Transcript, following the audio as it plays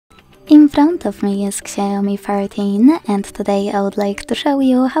In front of me is Xiaomi 13 and today I would like to show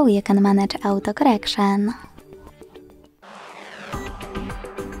you how you can manage autocorrection.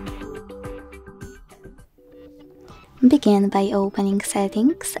 Begin by opening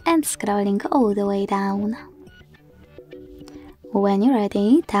settings and scrolling all the way down. When you're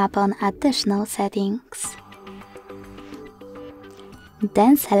ready, tap on additional settings.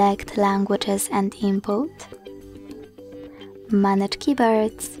 Then select languages and input, manage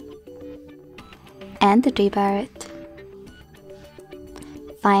keywords, and Gbird.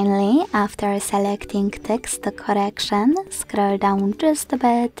 Finally, after selecting text correction, scroll down just a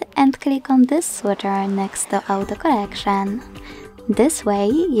bit and click on this switcher next to autocorrection. This way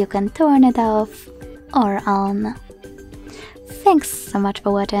you can turn it off or on. Thanks so much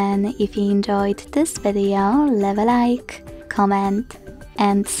for watching. If you enjoyed this video, leave a like, comment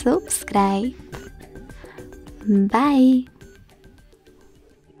and subscribe. Bye!